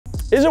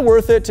Is it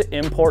worth it to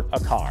import a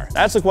car?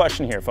 That's the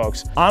question here,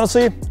 folks.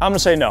 Honestly, I'm gonna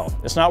say no.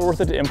 It's not worth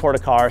it to import a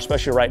car,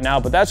 especially right now,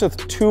 but that's with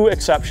two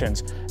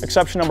exceptions.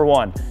 Exception number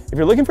one, if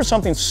you're looking for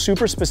something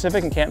super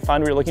specific and can't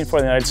find what you're looking for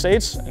in the United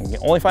States, and you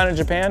can only find it in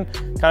Japan,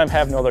 kind of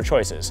have no other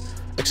choices.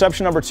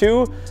 Exception number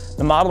two,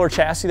 the model or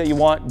chassis that you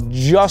want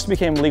just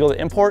became legal to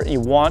import, and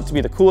you want to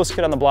be the coolest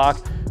kid on the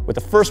block with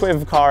the first wave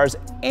of cars,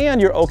 and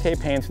you're okay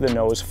paying through the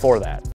nose for that.